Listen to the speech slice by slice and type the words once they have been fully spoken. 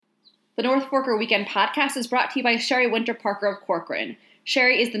The North Forker Weekend Podcast is brought to you by Sherry Winter Parker of Corcoran.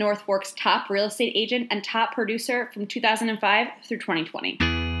 Sherry is the North Fork's top real estate agent and top producer from 2005 through 2020.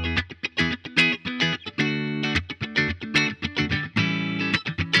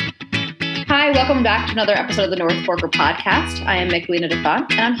 Hi, welcome back to another episode of the North Forker Podcast. I am Michelina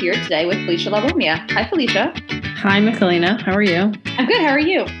DeFont, and I'm here today with Felicia LaBomia. Hi, Felicia. Hi, Michelina. How are you? I'm good. How are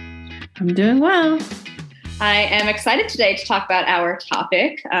you? I'm doing well. I am excited today to talk about our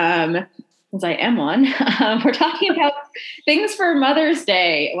topic, since I am one. We're talking about things for Mother's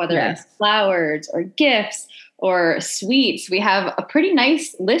Day, whether it's flowers or gifts or sweets. We have a pretty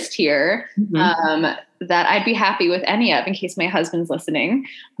nice list here that I'd be happy with any of in case my husband's listening.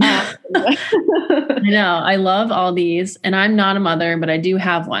 I know. I love all these, and I'm not a mother, but I do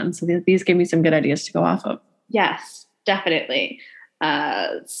have one. So these give me some good ideas to go off of. Yes, definitely.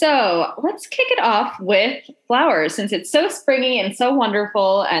 So let's kick it off with flowers. Since it's so springy and so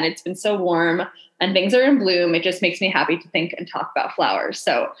wonderful and it's been so warm and things are in bloom, it just makes me happy to think and talk about flowers.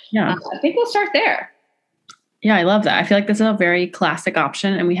 So I think we'll start there. Yeah, I love that. I feel like this is a very classic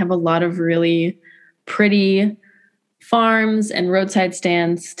option, and we have a lot of really pretty farms and roadside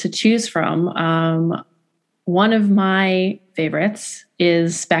stands to choose from. One of my favorites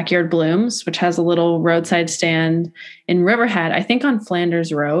is Backyard Blooms, which has a little roadside stand in Riverhead, I think on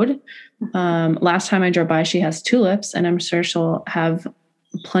Flanders Road. Last time I drove by, she has tulips, and I'm sure she'll have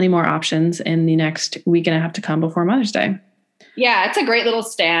plenty more options in the next week and a half to come before Mother's Day. Yeah, it's a great little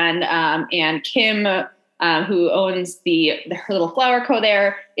stand. And Kim, who owns her little flower co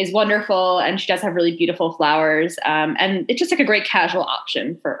there, is wonderful. And she does have really beautiful flowers. And it's just like a great casual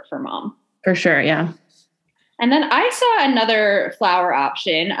option for mom. For sure, yeah. And then I saw another flower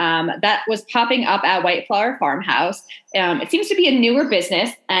option that was popping up at White Flower Farmhouse. It seems to be a newer business,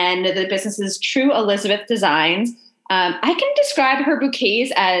 and the business is True Elizabeth Designs. I can describe her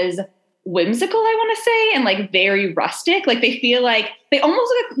bouquets as whimsical, I want to say, and like very rustic. Like they feel like they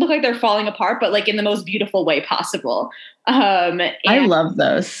almost look like they're falling apart, but like in the most beautiful way possible. I love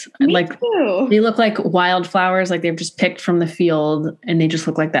those. Too. They look like wildflowers, like they've just picked from the field, and they just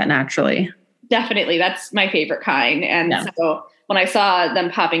look like that naturally. Definitely. That's my favorite kind. And so when I saw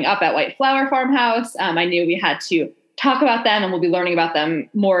them popping up at White Flower Farmhouse, I knew we had to talk about them, and we'll be learning about them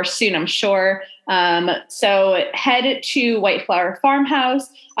more soon, I'm sure. So head to White Flower Farmhouse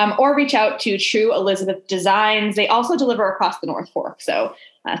or reach out to True Elizabeth Designs. They also deliver across the North Fork. So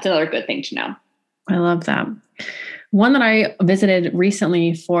that's another good thing to know. I love that. One that I visited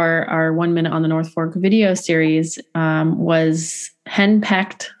recently for our 1 Minute on the North Fork video series was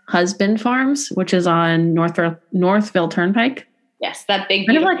Henpecked Husband Farms, which is on Northville Turnpike. Yes, that big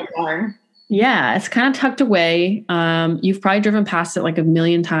beautiful barn. Yeah, it's kind of tucked away. You've probably driven past it like a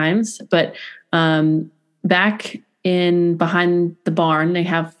million times, but back in behind the barn, they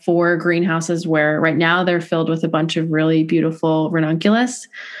have 4 greenhouses where right now they're filled with a bunch of really beautiful ranunculus.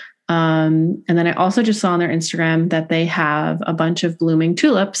 And then I also just saw on their Instagram that they have a bunch of blooming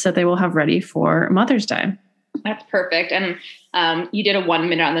tulips that they will have ready for Mother's Day. That's perfect. And you did a 1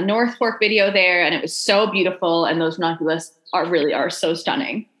 Minute on the North Fork video there, and it was so beautiful. And those ranunculus are so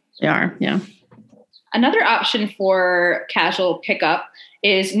stunning. They are, yeah. Another option for casual pickup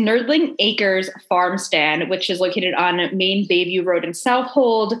is Nerdling Acres Farm Stand, which is located on Main Bayview Road in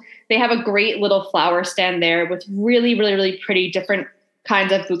Southold. They have a great little flower stand there with really, really, really pretty different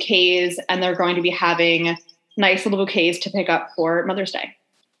kinds of bouquets, and they're going to be having nice little bouquets to pick up for Mother's Day.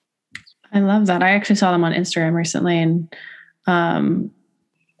 I love that. I actually saw them on Instagram recently, and I'm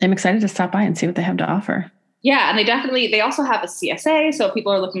excited to stop by and see what they have to offer. Yeah, and they also have a CSA. So if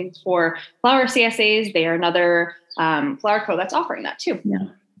people are looking for flower CSAs, they are another flower co that's offering that too. Yeah.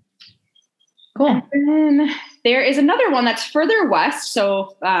 Cool. And then there is another one that's further west.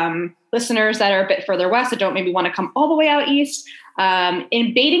 So listeners that are a bit further west that don't maybe want to come all the way out east,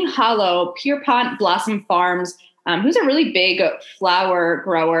 in Bating Hollow, Pierpont Blossom Farms, who's a really big flower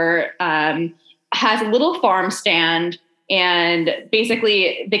grower, has a little farm stand. And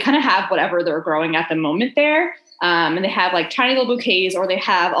basically, they kind of have whatever they're growing at the moment there. And they have like tiny little bouquets, or they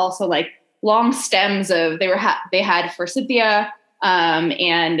have also like long stems of, they had forsythia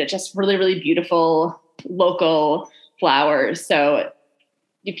and just really, really beautiful local flowers. So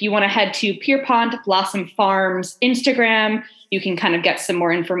if you want to head to Pierpont Blossom Farms Instagram, you can kind of get some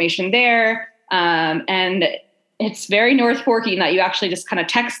more information there. And it's very North Forky in that you actually just kind of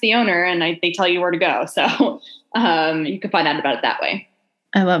text the owner and they tell you where to go. So you can find out about it that way.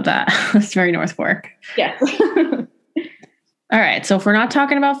 I love that. It's very North Fork. Yes. All right. So if we're not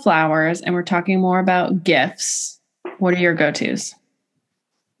talking about flowers and we're talking more about gifts, what are your go-tos?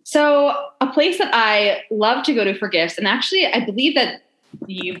 So a place that I love to go to for gifts, and actually I believe that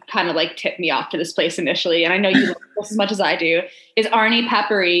you kind of like tipped me off to this place initially, and I know you love this as much as I do, is Arnie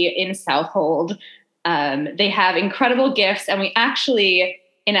Paperie in Southold. They have incredible gifts, and we actually,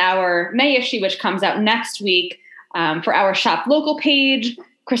 in our May issue, which comes out next week, for our Shop Local page,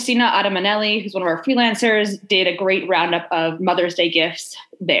 Christina Adamanelli, who's one of our freelancers, did a great roundup of Mother's Day gifts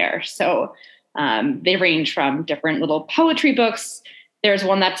there. So they range from different little poetry books. There's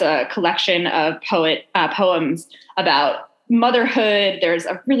one that's a collection of poems about motherhood. There's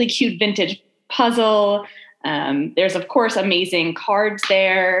a really cute vintage puzzle. There's, of course, amazing cards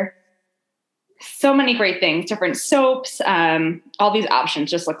there. So many great things, different soaps. All these options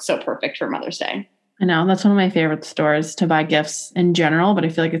just look so perfect for Mother's Day. I know that's one of my favorite stores to buy gifts in general, but I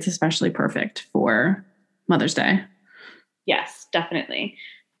feel like it's especially perfect for Mother's Day. Yes, definitely.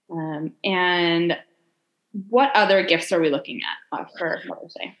 And what other gifts are we looking at for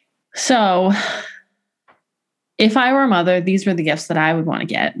Mother's Day? So if I were a mother, these were the gifts that I would want to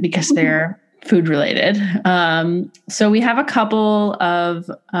get because they're food related. So we have a couple of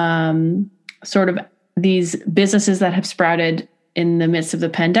sort of these businesses that have sprouted in the midst of the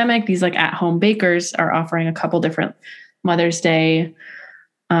pandemic. These like at-home bakers are offering a couple different Mother's Day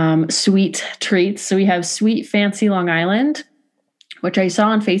sweet treats. So we have Sweet Fancy Long Island, which I saw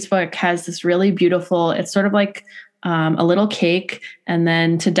on Facebook, has this really beautiful, it's sort of like a little cake. And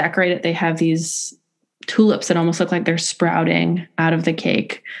then to decorate it, they have these tulips that almost look like they're sprouting out of the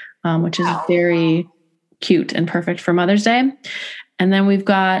cake, which is very cute and perfect for Mother's Day. And then we've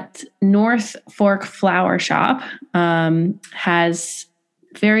got North Fork Flower Shop, has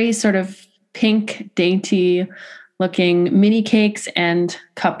very sort of pink, dainty looking mini cakes and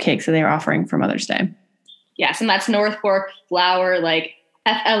cupcakes that they're offering for Mother's Day. Yes, and that's North Fork Flower, like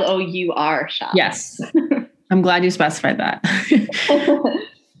Flour shop. Yes. I'm glad you specified that.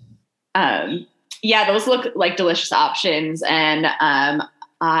 Yeah, those look like delicious options. And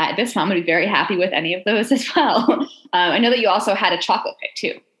this mom would be very happy with any of those as well. I know that you also had a chocolate pick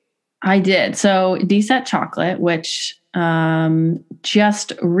too. I did. So DSET Chocolate, which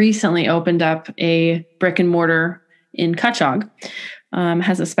just recently opened up a brick and mortar in Cutchogue,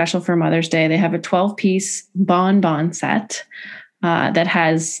 has a special for Mother's Day. They have a 12-piece bonbon set that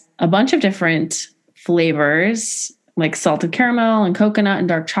has a bunch of different flavors like salted caramel and coconut and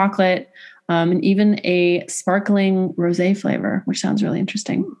dark chocolate, and even a sparkling rosé flavor, which sounds really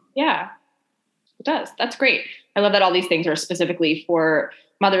interesting. Yeah, it does. That's great. I love that all these things are specifically for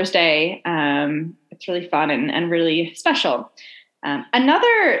Mother's Day. It's really fun and really special.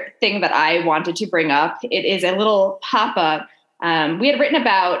 Another thing that I wanted to bring up, it is a little pop-up. We had written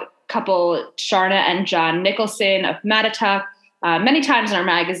about couple Sharna and John Nicholson of Mattituck many times in our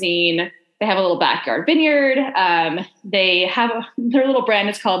magazine. They have a little backyard vineyard. They have their little brand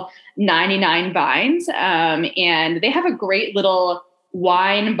is called 99 Vines. And they have a great little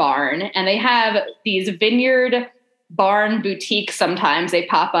wine barn, and they have these vineyard barn boutiques. Sometimes they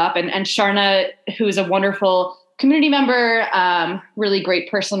pop up, and Sharna, who is a wonderful community member, really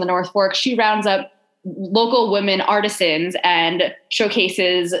great person in the North Fork, she rounds up local women artisans and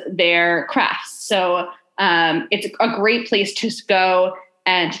showcases their crafts. So it's a great place to go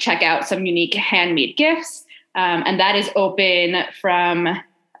and to check out some unique handmade gifts. And that is open from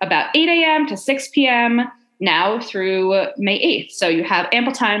about 8 a.m. to 6 p.m. now through May 8th. So you have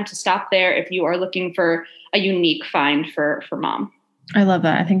ample time to stop there if you are looking for a unique find for mom. I love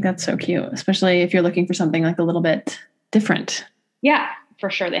that. I think that's so cute, especially if you're looking for something like a little bit different. Yeah, for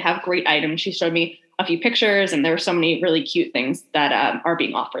sure. They have great items. She showed me a few pictures, and there were so many really cute things that are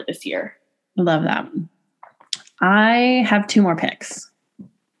being offered this year. I love that. I have two more picks.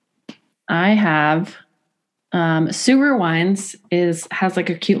 I have Suger Wines has like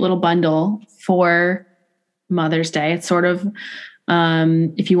a cute little bundle for Mother's Day. It's sort of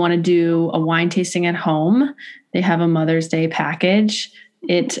if you want to do a wine tasting at home, they have a Mother's Day package.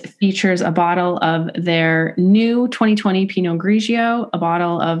 It features a bottle of their new 2020 Pinot Grigio, a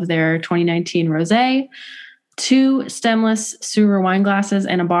bottle of their 2019 Rosé, 2 stemless Suger wine glasses,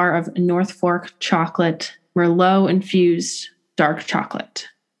 and a bar of North Fork chocolate, Merlot infused dark chocolate.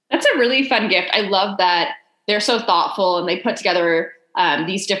 That's a really fun gift. I love that they're so thoughtful, and they put together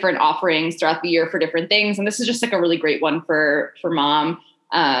these different offerings throughout the year for different things. And this is just like a really great one for mom.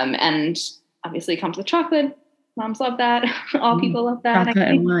 And obviously it comes with chocolate. Moms love that. All people love that. Chocolate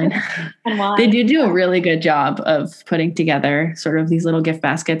and wine. And wine. They do a really good job of putting together sort of these little gift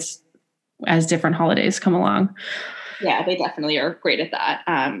baskets as different holidays come along. Yeah, they definitely are great at that.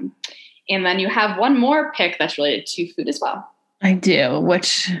 And then you have one more pick that's related to food as well. I do,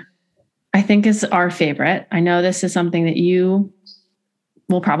 which I think is our favorite. I know this is something that you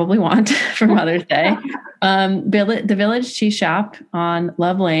will probably want for Mother's Day. The Village Cheese Shop on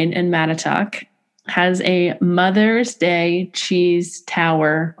Love Lane in Mattituck has a Mother's Day cheese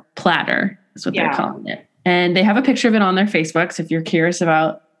tower platter. That's what they're calling it. And they have a picture of it on their Facebook. So if you're curious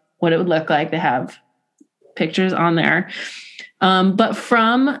about what it would look like, they have pictures on there. But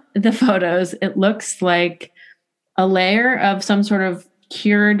from the photos, it looks like a layer of some sort of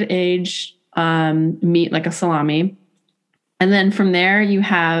cured aged meat, like a salami. And then from there, you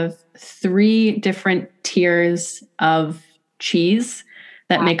have 3 different tiers of cheese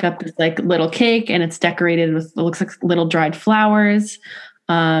that make up this like little cake, and it's decorated with, it looks like little dried flowers.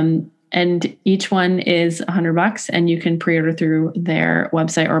 And each one is $100, and you can pre-order through their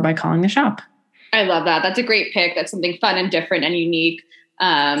website or by calling the shop. I love that. That's a great pick. That's something fun and different and unique.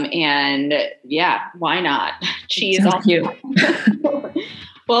 And yeah, why not? Cheese. So cute.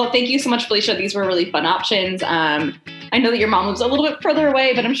 Well, thank you so much, Felicia. These were really fun options. I know that your mom lives a little bit further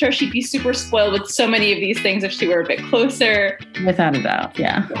away, but I'm sure she'd be super spoiled with so many of these things if she were a bit closer. Without a doubt.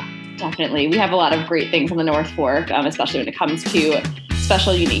 Yeah. Definitely. We have a lot of great things on the North Fork, especially when it comes to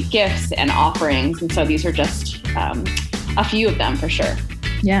special, unique gifts and offerings. And so these are just a few of them for sure.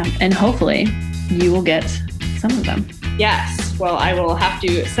 Yeah. And hopefully you will get some of them. Yes. Well, I will have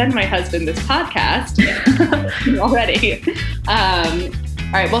to send my husband this podcast already.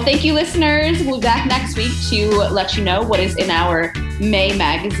 All right. Well, thank you, listeners. We'll be back next week to let you know what is in our May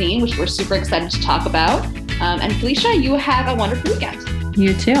magazine, which we're super excited to talk about. And Felicia, you have a wonderful weekend.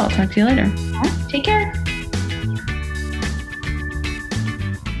 You too. I'll talk to you later. All right, take care.